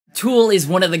Tool is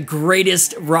one of the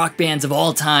greatest rock bands of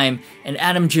all time, and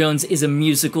Adam Jones is a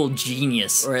musical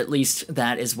genius, or at least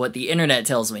that is what the internet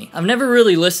tells me. I've never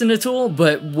really listened to Tool,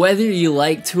 but whether you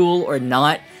like Tool or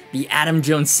not, the Adam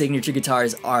Jones signature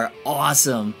guitars are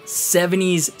awesome.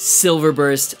 70s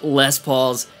Silverburst Les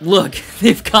Pauls. Look,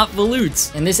 they've got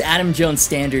volutes. And this Adam Jones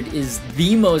standard is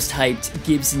the most hyped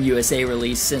Gibson USA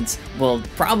release since, well,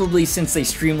 probably since they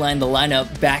streamlined the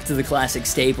lineup back to the classic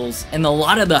staples. And a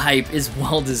lot of the hype is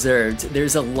well deserved.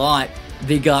 There's a lot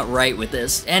they got right with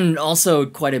this, and also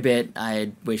quite a bit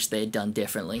I wish they had done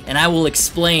differently. And I will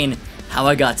explain how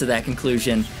I got to that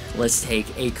conclusion. Let's take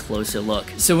a closer look.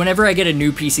 So whenever I get a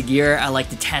new piece of gear, I like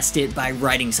to test it by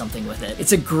writing something with it.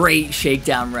 It's a great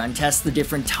shakedown run. Test the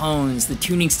different tones, the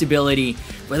tuning stability,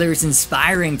 whether it's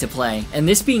inspiring to play. And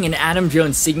this being an Adam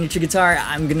Jones signature guitar,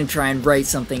 I'm gonna try and write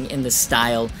something in the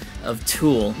style of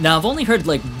Tool. Now, I've only heard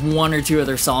like one or two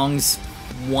other songs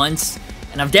once,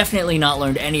 and I've definitely not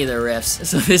learned any of their riffs,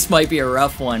 so this might be a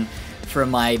rough one for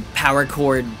my power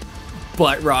chord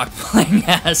butt rock playing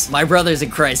ass. My brothers in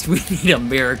Christ, we need a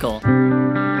miracle.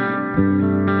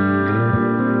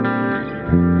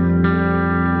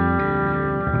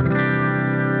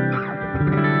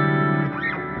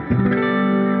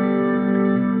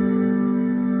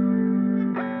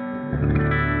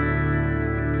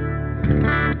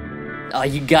 Oh,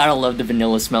 you gotta love the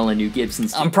vanilla smell of new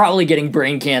Gibsons. I'm probably getting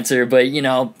brain cancer, but you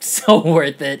know, so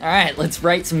worth it. All right, let's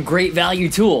write some great value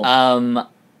Tool.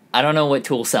 I don't know what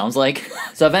Tool sounds like.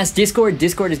 So I've asked Discord.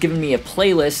 Discord has given me a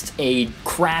playlist, a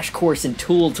crash course in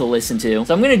Tool to listen to.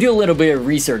 So I'm gonna do a little bit of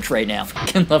research right now.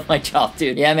 Fucking love my job,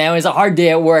 dude. Yeah, man, it was a hard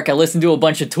day at work. I listened to a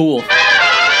bunch of Tool.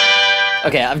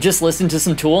 Okay, I've just listened to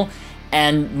some Tool,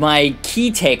 and my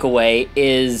key takeaway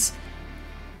is,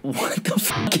 what the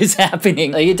fuck is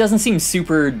happening? Like, it doesn't seem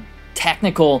super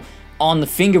technical on the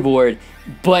fingerboard,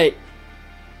 but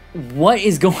what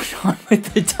is going on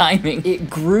with the timing? It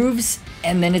grooves,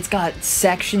 and then it's got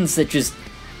sections that just,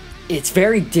 it's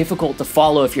very difficult to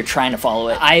follow if you're trying to follow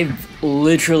it. I've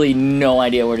literally no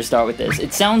idea where to start with this.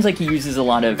 It sounds like he uses a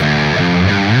lot of,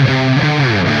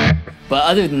 but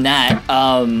other than that,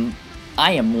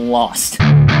 I am lost.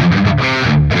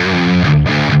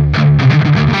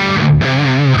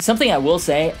 Something I will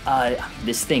say,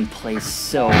 this thing plays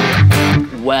so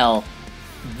well.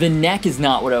 The neck is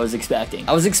not what I was expecting.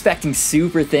 I was expecting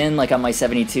super thin, like on my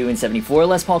 72 and 74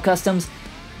 Les Paul Customs.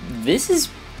 This is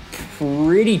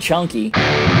pretty chunky.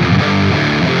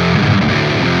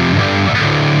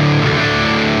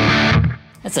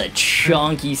 That's a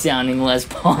chunky sounding Les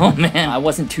Paul, man. I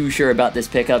wasn't too sure about this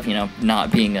pickup, you know,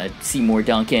 not being a Seymour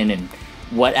Duncan and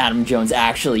what Adam Jones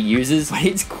actually uses, but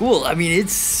it's cool. I mean,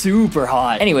 it's super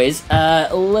hot. Anyways,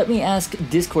 let me ask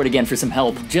Discord again for some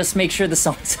help. Just make sure the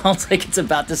song sounds like it's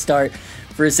about to start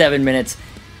for 7 minutes,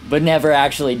 but never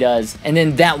actually does. And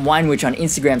then that Wine Witch on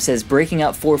Instagram says, breaking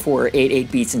up 4/4 or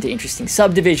 8/8 beats into interesting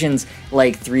subdivisions,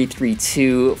 like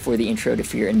 3/3/2 for the intro to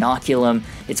Fear Inoculum.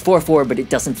 It's 4/4, but it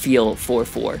doesn't feel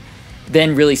 4/4.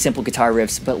 Then really simple guitar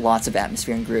riffs, but lots of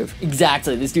atmosphere and groove.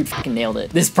 Exactly, this dude fucking nailed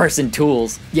it. This person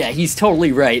tools. Yeah, he's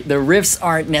totally right. The riffs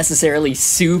aren't necessarily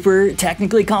super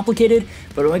technically complicated,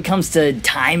 but when it comes to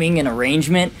timing and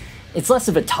arrangement, it's less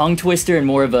of a tongue twister and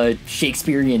more of a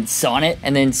Shakespearean sonnet.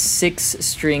 And then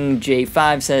 6-string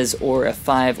J5 says, or a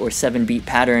 5 or 7 beat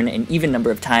pattern, an even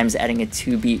number of times adding a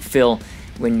 2-beat fill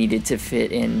when needed to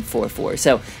fit in 4/4.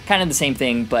 So kind of the same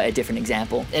thing, but a different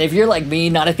example. And if you're like me,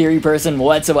 not a theory person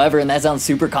whatsoever, and that sounds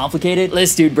super complicated,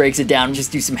 this dude breaks it down.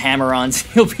 Just do some hammer-ons,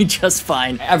 you'll be just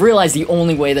fine. I've realized the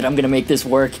only way that I'm gonna make this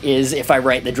work is if I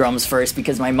write the drums first,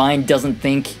 because my mind doesn't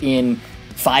think in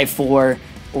 5/4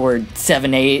 or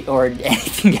 7/8 or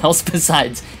anything else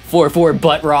besides 4/4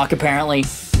 butt rock, apparently.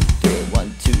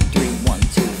 1 2 3 1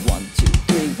 2 1 2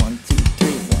 3 1 2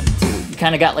 3 1 2. You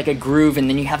kind of got like a groove, and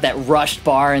then you have that rushed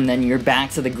bar, and then you're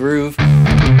back to the groove.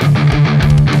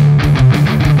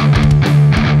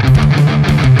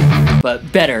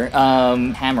 But better,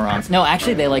 hammer-ons. No,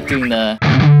 actually they like doing the...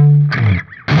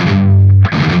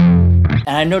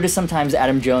 And I notice sometimes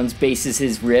Adam Jones bases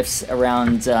his riffs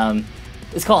around,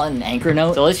 let's call it an anchor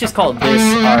note. So let's just call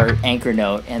this our anchor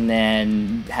note, and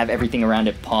then have everything around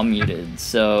it palm muted.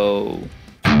 So...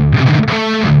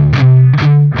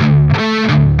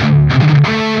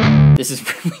 This is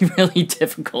really, really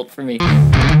difficult for me.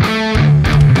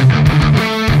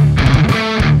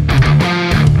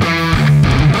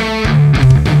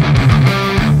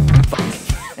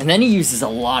 And then he uses a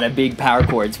lot of big power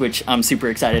chords, which I'm super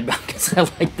excited about because I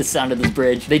like the sound of this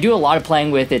bridge. They do a lot of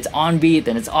playing with it's on beat,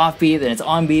 then it's off beat, then it's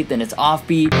on beat, then it's off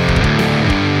beat.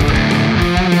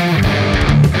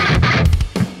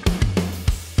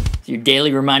 So you're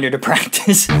daily reminder to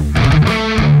practice.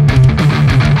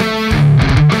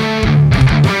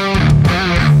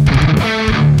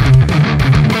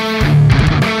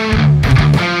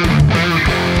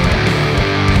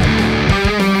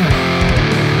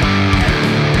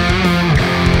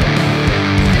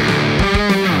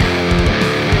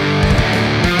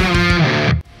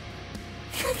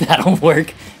 That'll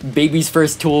work. Baby's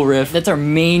first Tool riff. That's our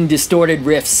main distorted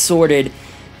riff sorted.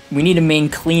 We need a main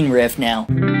clean riff now.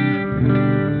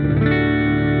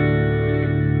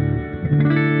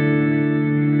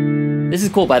 This is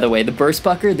cool, by the way. The burst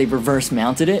bucker, they reverse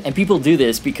mounted it, and people do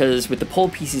this because with the pole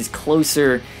pieces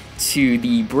closer to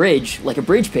the bridge, like a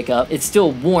bridge pickup, it's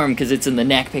still warm because it's in the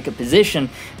neck pickup position,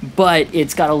 but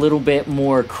it's got a little bit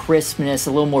more crispness,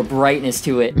 a little more brightness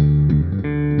to it.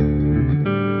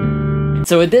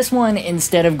 So with this one,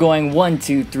 instead of going 1,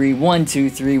 2, 3, 1, 2,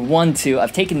 3, 1, 2,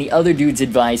 I've taken the other dude's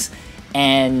advice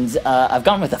and I've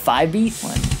gone with a 5 beat.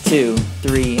 1, 2,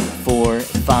 3, 4,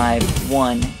 5,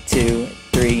 1, 2,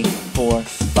 3, 4,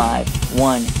 5,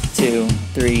 1, 2,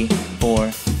 3,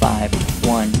 4, 5,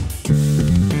 1.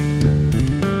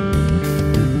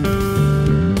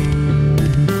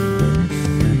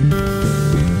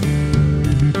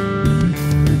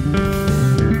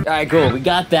 Alright, cool, we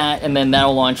got that, and then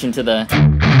that'll launch into the...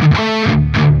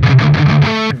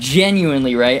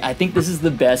 Genuinely, right, I think this is the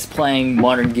best playing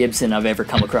modern Gibson I've ever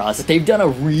come across. They've done a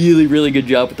really, really good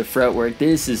job with the fretwork.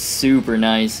 This is super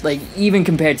nice. Like, even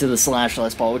compared to the Slash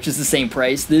Les Paul, which is the same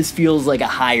price, this feels like a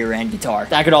higher end guitar.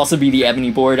 That could also be the Ebony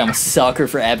board. I'm a sucker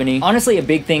for Ebony. Honestly, a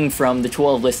big thing from the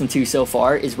 12 I've listened to so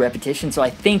far is repetition, so I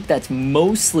think that's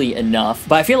mostly enough,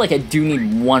 but I feel like I do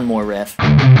need one more riff.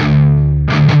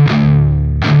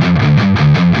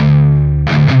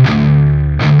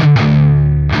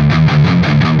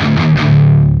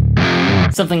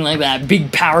 Something like that,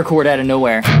 big power chord out of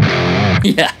nowhere.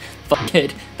 Yeah, fuck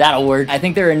it, that'll work. I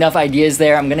think there are enough ideas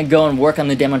there. I'm gonna go and work on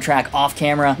the demo track off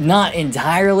camera. Not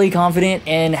entirely confident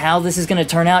in how this is gonna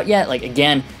turn out yet. Like,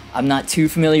 again, I'm not too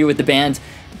familiar with the band,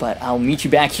 but I'll meet you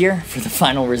back here for the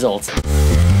final results.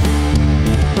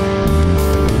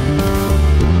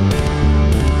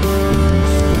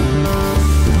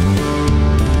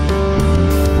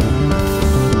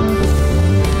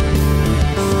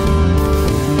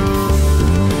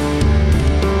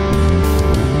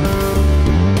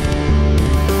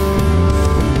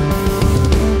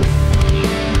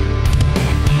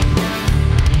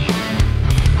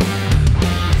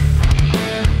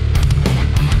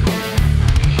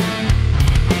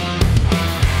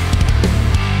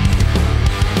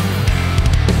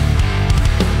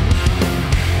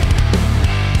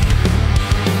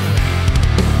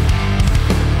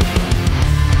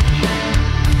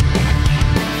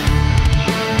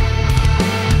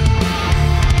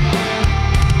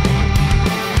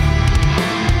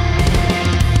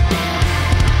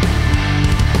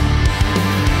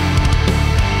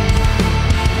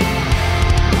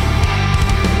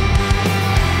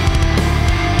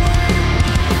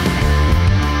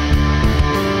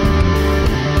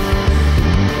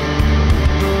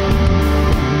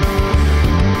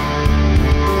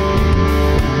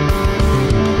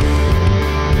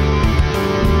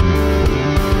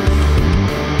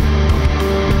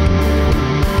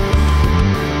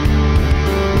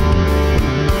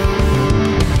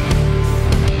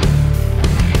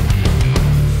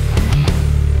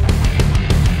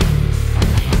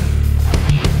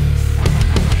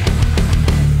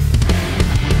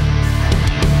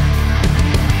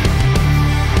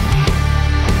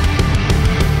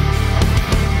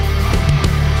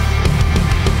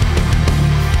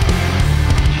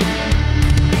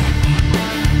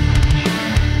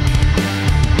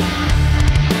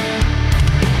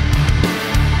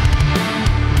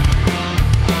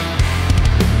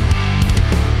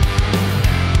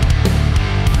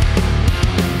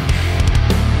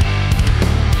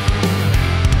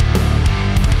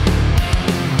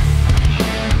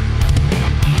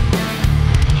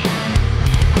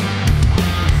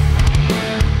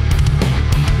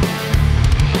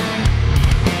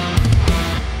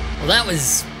 That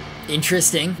was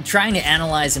interesting. Trying to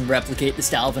analyze and replicate the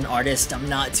style of an artist I'm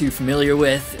not too familiar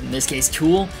with, in this case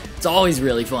Tool, it's always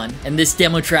really fun. And this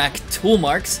demo track,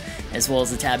 Toolmarks, as well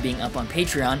as the tab being up on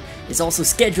Patreon, is also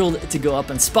scheduled to go up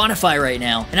on Spotify right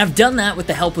now. And I've done that with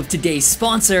the help of today's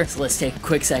sponsor, so let's take a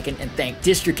quick second and thank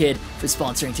DistroKid for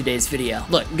sponsoring today's video.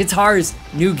 Look, guitars,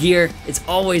 new gear, it's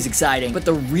always exciting, but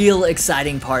the real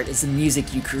exciting part is the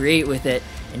music you create with it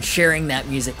and sharing that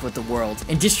music with the world.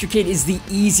 And DistroKid is the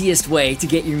easiest way to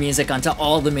get your music onto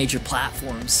all the major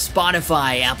platforms: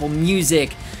 Spotify, Apple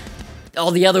Music,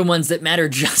 all the other ones that matter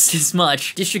just as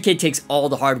much. DistroKid takes all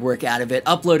the hard work out of it.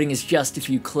 Uploading is just a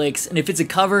few clicks, and if it's a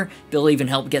cover, they'll even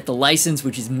help get the license,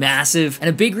 which is massive. And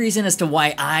a big reason as to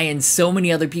why I and so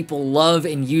many other people love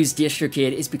and use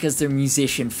DistroKid is because they're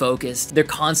musician focused. They're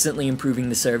constantly improving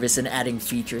the service and adding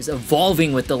features,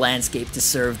 evolving with the landscape to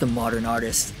serve the modern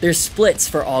artist. There's splits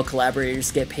for all collaborators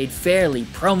to get paid fairly,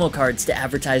 promo cards to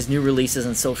advertise new releases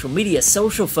on social media,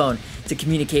 social phone to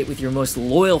communicate with your most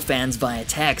loyal fans via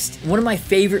text. One of my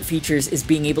favorite features is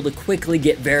being able to quickly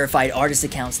get verified artist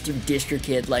accounts through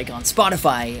DistroKid, like on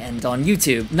Spotify and on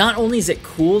YouTube. Not only is it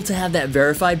cool to have that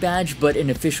verified badge, but an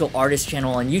official artist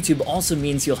channel on YouTube also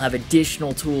means you'll have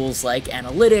additional tools like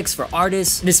analytics for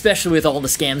artists, and especially with all the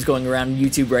scams going around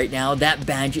YouTube right now, that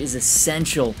badge is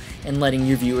essential in letting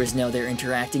your viewers know they're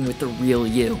interacting with the real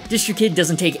you. DistroKid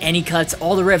doesn't take any cuts,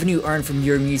 all the revenue earned from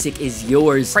your music is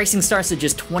yours. Pricing starts at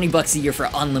just 20 bucks a year for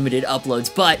unlimited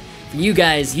uploads, but for you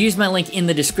guys, use my link in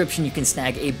the description, you can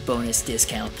snag a bonus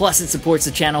discount. Plus, it supports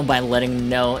the channel by letting them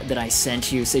know that I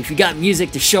sent you, so if you got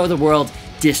music to show the world,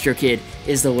 DistroKid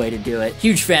is the way to do it.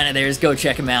 Huge fan of theirs, go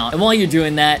check them out. And while you're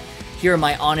doing that, here are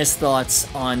my honest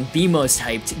thoughts on the most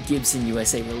hyped Gibson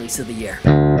USA release of the year.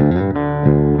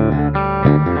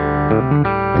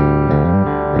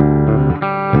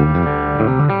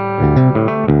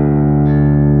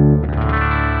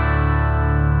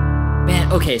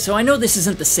 Okay, so I know this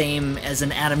isn't the same as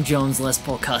an Adam Jones Les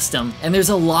Paul Custom, and there's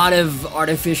a lot of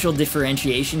artificial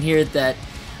differentiation here that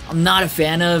I'm not a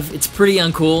fan of. It's pretty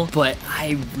uncool, but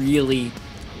I really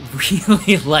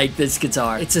like this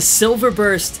guitar. It's a silver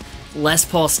burst Les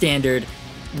Paul standard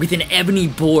with an ebony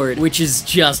board, which is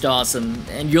just awesome,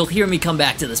 and you'll hear me come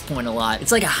back to this point a lot.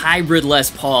 It's like a hybrid Les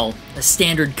Paul, a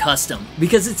standard custom,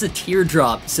 because it's a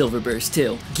teardrop silver burst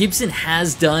too. Gibson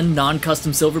has done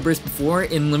non-custom silver burst before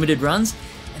in limited runs,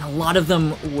 and a lot of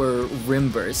them were rim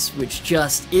bursts, which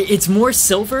just, it's more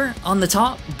silver on the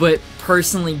top, but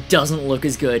personally doesn't look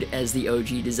as good as the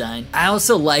OG design. I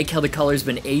also like how the color's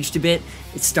been aged a bit.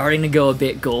 It's starting to go a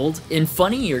bit gold. And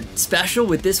funny or special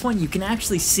with this one, you can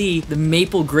actually see the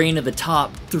maple grain of the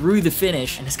top through the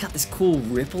finish, and it's got this cool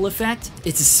ripple effect.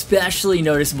 It's especially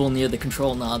noticeable near the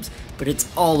control knobs, but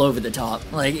it's all over the top.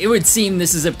 Like, it would seem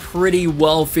this is a pretty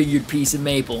well-figured piece of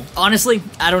maple. Honestly,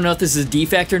 I don't know if this is a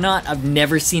defect or not. I've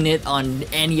never seen it on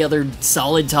any other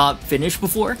solid top finish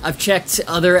before. I've checked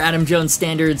other Adam Jones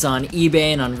standards on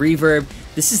eBay and on Reverb.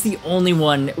 This is the only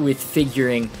one with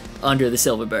figuring under the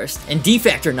silver burst. And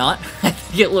defect or not, I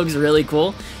think it looks really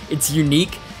cool. It's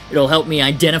unique. It'll help me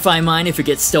identify mine if it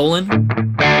gets stolen.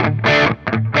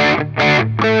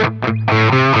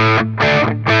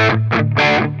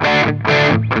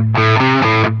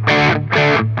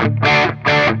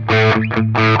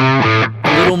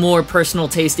 A little more personal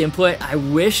taste input. I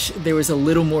wish there was a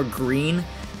little more green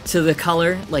to the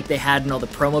color like they had in all the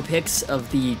promo pics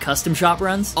of the custom shop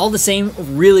runs. All the same,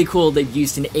 really cool they've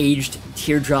used an aged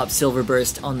teardrop silver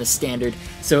burst on the standard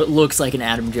so it looks like an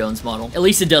Adam Jones model. At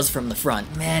least it does from the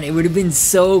front. Man, it would have been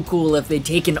so cool if they'd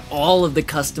taken all of the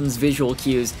customs visual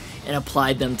cues and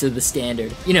applied them to the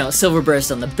standard. You know, silver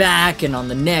burst on the back and on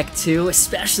the neck too,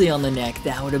 especially on the neck.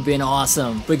 That would have been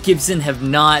awesome. But Gibson have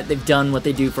not. They've done what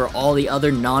they do for all the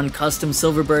other non-custom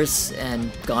silver bursts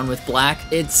and gone with black.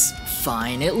 It's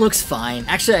fine. It looks fine.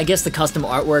 Actually, I guess the custom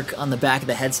artwork on the back of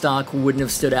the headstock wouldn't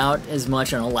have stood out as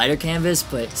much on a lighter canvas,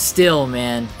 but still,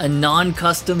 man, a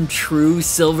non-custom true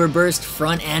silver burst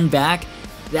front and back,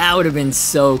 that would have been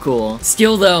so cool.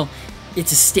 Still though,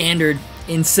 it's a standard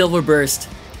in silver burst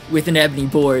with an ebony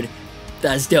board.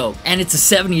 That's dope. And it's a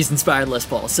 70s inspired Les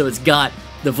Paul, so it's got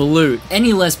the volute.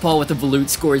 Any Les Paul with a volute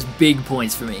scores big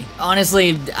points for me.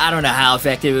 Honestly, I don't know how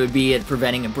effective it would be at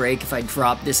preventing a break if I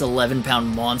dropped this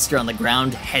 11-pound monster on the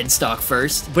ground headstock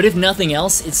first. But if nothing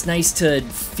else, it's nice to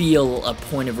feel a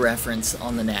point of reference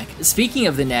on the neck. Speaking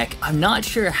of the neck, I'm not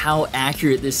sure how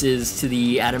accurate this is to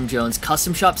the Adam Jones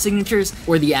custom shop signatures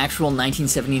or the actual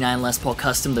 1979 Les Paul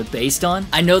custom they're based on.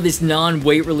 I know this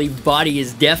non-weight relief body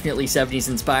is definitely 70s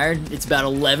inspired. It's about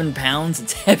 11 pounds.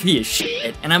 It's heavy as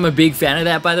shit. And I'm a big fan of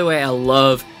that. By the way, I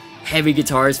love heavy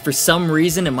guitars. For some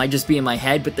reason, it might just be in my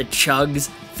head, but the chugs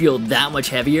feel that much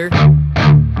heavier. But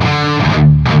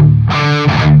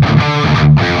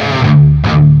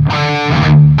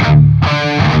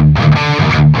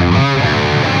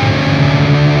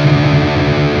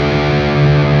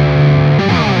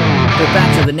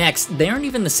back to the necks, they aren't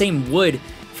even the same wood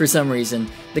for some reason.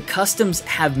 The customs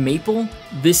have maple,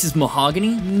 this is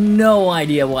mahogany. No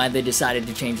idea why they decided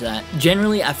to change that.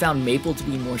 Generally, I found maple to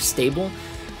be more stable.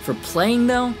 For playing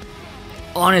though,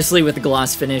 honestly with the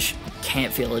gloss finish,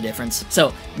 can't feel a difference.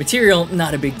 So, material,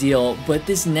 not a big deal, but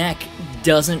this neck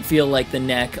doesn't feel like the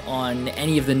neck on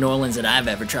any of the Norlands that I've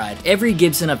ever tried. Every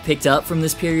Gibson I've picked up from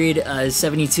this period, a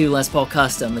 72 Les Paul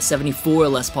Custom, a 74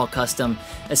 Les Paul Custom,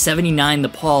 a 79 The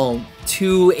Paul,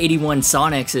 two 81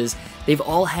 Sonixes, they've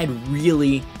all had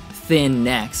really thin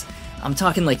necks. I'm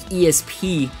talking like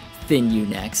ESP thin U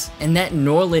necks. And that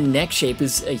Norland neck shape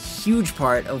is a huge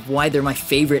part of why they're my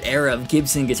favorite era of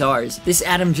Gibson guitars. This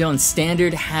Adam Jones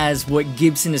Standard has what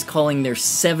Gibson is calling their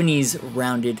 70s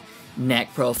rounded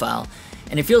neck profile.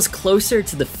 And it feels closer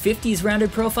to the 50s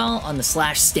rounded profile on the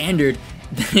Slash Standard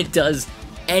than it does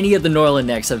any of the Norland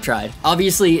necks I've tried.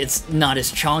 Obviously, it's not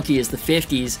as chonky as the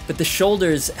 50s, but the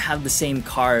shoulders have the same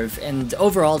carve, and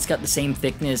overall it's got the same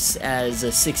thickness as a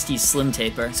 60s slim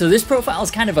taper. So this profile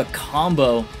is kind of a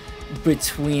combo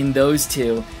between those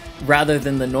two, rather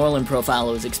than the Norland profile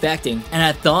I was expecting. And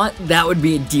I thought that would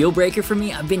be a deal breaker for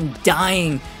me. I've been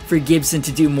dying for Gibson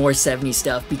to do more 70s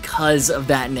stuff because of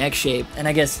that neck shape. And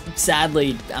I guess,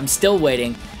 sadly, I'm still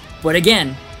waiting. But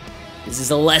again, this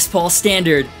is a Les Paul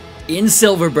Standard in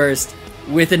silver burst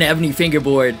with an ebony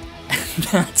fingerboard.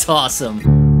 That's awesome.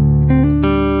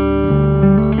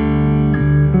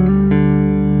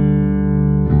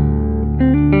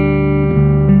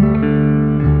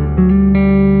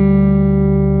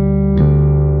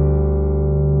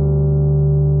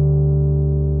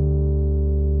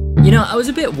 You know, I was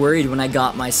a bit worried when I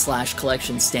got my Slash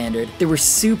Collection Standard. There were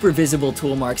super visible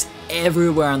tool marks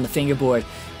everywhere on the fingerboard.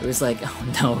 It was like,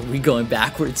 oh no, are we going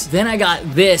backwards? Then I got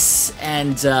this,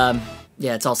 and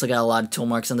yeah, it's also got a lot of tool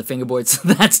marks on the fingerboard, so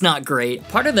that's not great.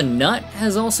 Part of the nut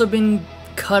has also been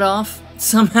cut off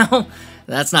somehow.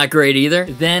 That's not great either.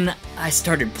 Then I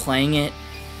started playing it.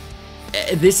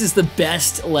 This is the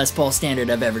best Les Paul Standard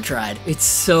I've ever tried. It's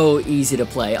so easy to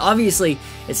play. Obviously,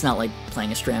 it's not like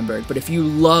playing a Strandberg, but if you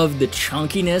love the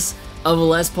chunkiness of a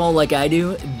Les Paul like I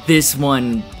do, this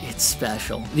one, it's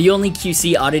special. The only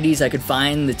QC oddities I could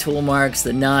find, the tool marks,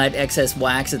 the nut, excess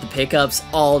wax at the pickups,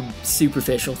 all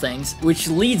superficial things. Which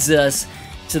leads us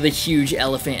to the huge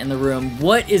elephant in the room.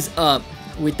 What is up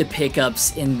with the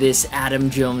pickups in this Adam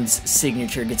Jones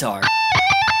signature guitar?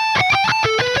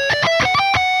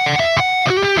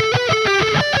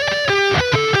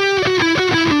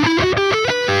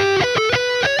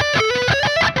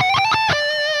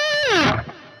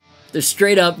 They're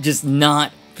straight up just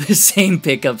not the same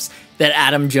pickups that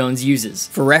Adam Jones uses.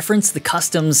 For reference, the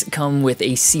Customs come with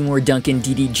a Seymour Duncan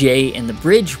DDJ in the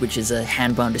bridge, which is a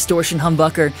hand-bound distortion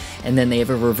humbucker, and then they have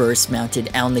a reverse-mounted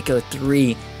Alnico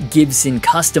 3 Gibson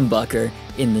custom bucker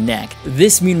in the neck.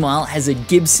 This, meanwhile, has a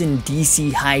Gibson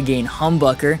DC high-gain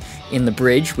humbucker in the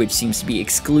bridge, which seems to be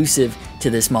exclusive to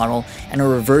this model, and a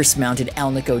reverse-mounted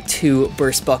Alnico 2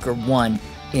 Burst Bucker 1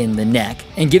 in the neck.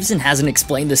 And Gibson hasn't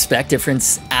explained the spec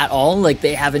difference at all. Like,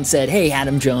 they haven't said, hey,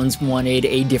 Adam Jones wanted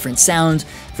a different sound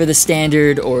for the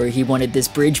Standard, or he wanted this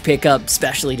bridge pickup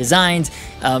specially designed.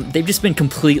 They've just been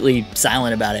completely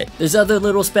silent about it. There's other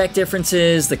little spec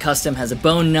differences. The Custom has a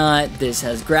bone nut, this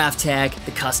has Graphtec.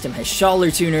 The Custom has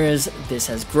Schaller tuners, this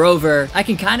has Grover. I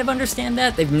can kind of understand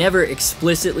that. They've never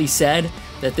explicitly said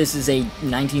that this is a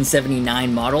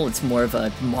 1979 model. It's more of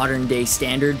a modern day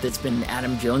standard that's been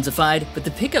Adam Jonesified, but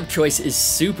the pickup choice is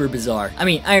super bizarre. I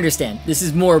mean, I understand, this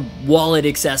is more wallet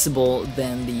accessible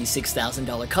than the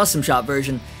 $6,000 custom shop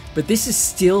version, but this is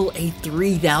still a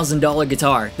 $3,000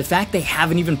 guitar. The fact they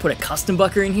haven't even put a custom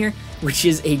bucker in here, which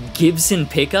is a Gibson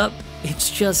pickup, it's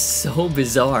just so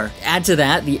bizarre. Add to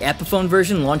that the Epiphone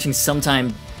version launching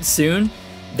sometime soon,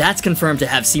 that's confirmed to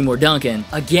have Seymour Duncan.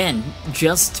 Again,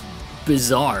 just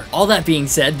bizarre. All that being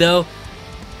said though,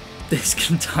 this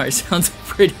guitar sounds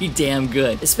pretty damn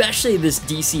good. Especially this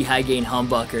DC high gain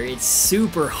humbucker. It's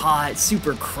super hot,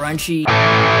 super crunchy.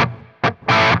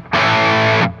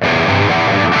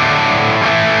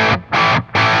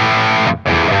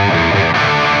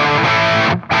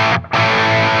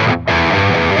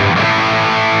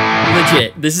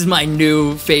 Legit, this is my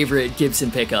new favorite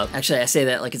Gibson pickup. Actually, I say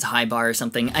that like it's a high bar or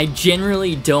something. I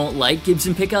generally don't like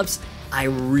Gibson pickups. I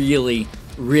really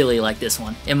like this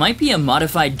one. It might be a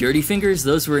modified Dirty Fingers.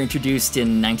 Those were introduced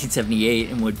in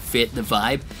 1978 and would fit the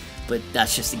vibe, but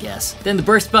that's just a guess. Then the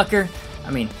Burst Bucker,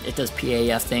 I mean, it does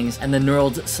PAF things, and the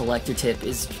knurled selector tip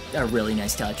is a really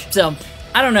nice touch. So,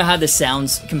 I don't know how this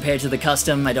sounds compared to the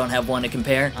Custom. I don't have one to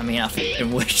compare. I mean, I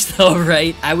f***ing wish though,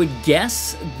 right? I would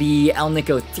guess the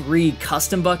Alnico 3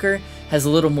 Custom Bucker has a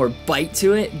little more bite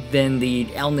to it than the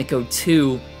Alnico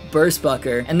 2 Burst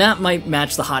Bucker, and that might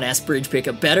match the hot ass bridge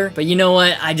pickup better, but you know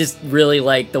what? I just really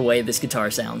like the way this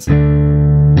guitar sounds.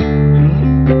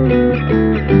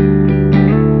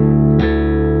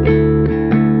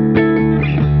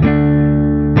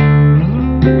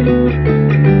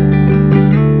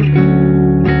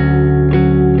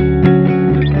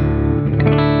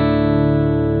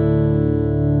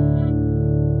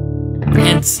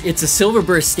 It's a silver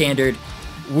burst standard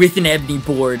with an ebony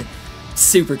board.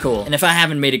 Super cool. And if I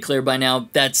haven't made it clear by now,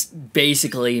 that's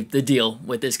basically the deal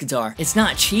with this guitar. It's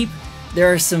not cheap.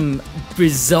 There are some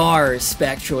bizarre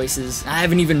spec choices. I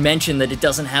haven't even mentioned that it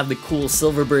doesn't have the cool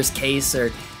silver burst case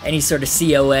or any sort of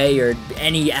COA or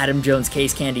any Adam Jones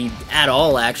case candy at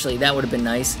all, actually. That would have been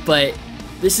nice. But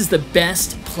this is the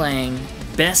best playing,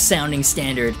 best sounding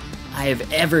standard I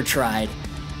have ever tried.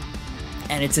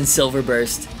 And it's in silver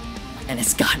burst. And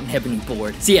it's got an ebony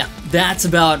board. So yeah, that's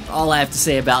about all I have to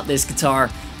say about this guitar.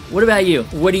 What about you?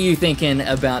 What are you thinking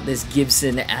about this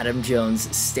Gibson Adam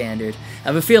Jones standard? I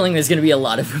have a feeling there's going to be a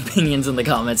lot of opinions in the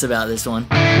comments about this one.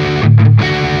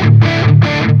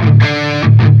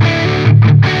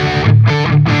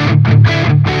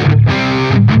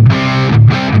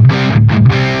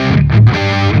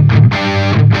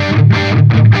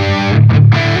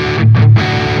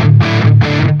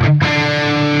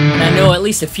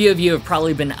 At least a few of you have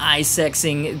probably been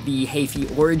eye-sexing the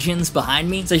Hafey origins behind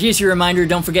me. So here's your reminder,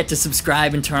 don't forget to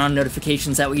subscribe and turn on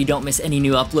notifications, that way you don't miss any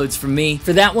new uploads from me.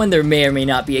 For that one, there may or may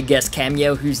not be a guest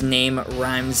cameo whose name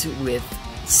rhymes with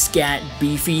Scat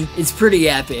Beefy. It's pretty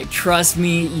epic. Trust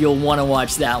me, you'll want to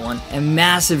watch that one. And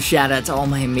massive shout out to all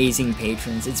my amazing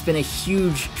patrons. It's been a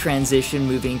huge transition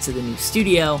moving to the new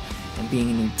studio and being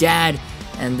a new dad,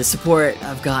 and the support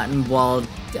I've gotten while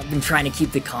I've been trying to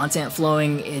keep the content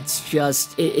flowing, it's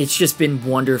just been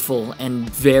wonderful and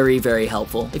very, very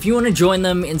helpful. If you want to join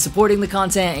them in supporting the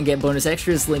content and get bonus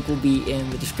extras, link will be in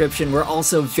the description. We're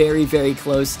also very, very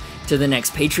close to the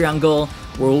next Patreon goal,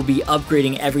 where we'll be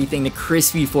upgrading everything to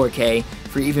crispy 4K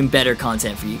for even better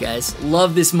content for you guys.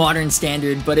 Love this modern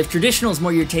standard, but if traditional is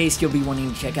more your taste, you'll be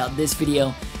wanting to check out this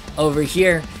video over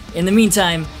here. In the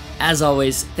meantime, as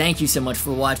always, thank you so much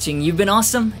for watching. You've been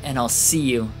awesome, and I'll see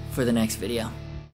you for the next video.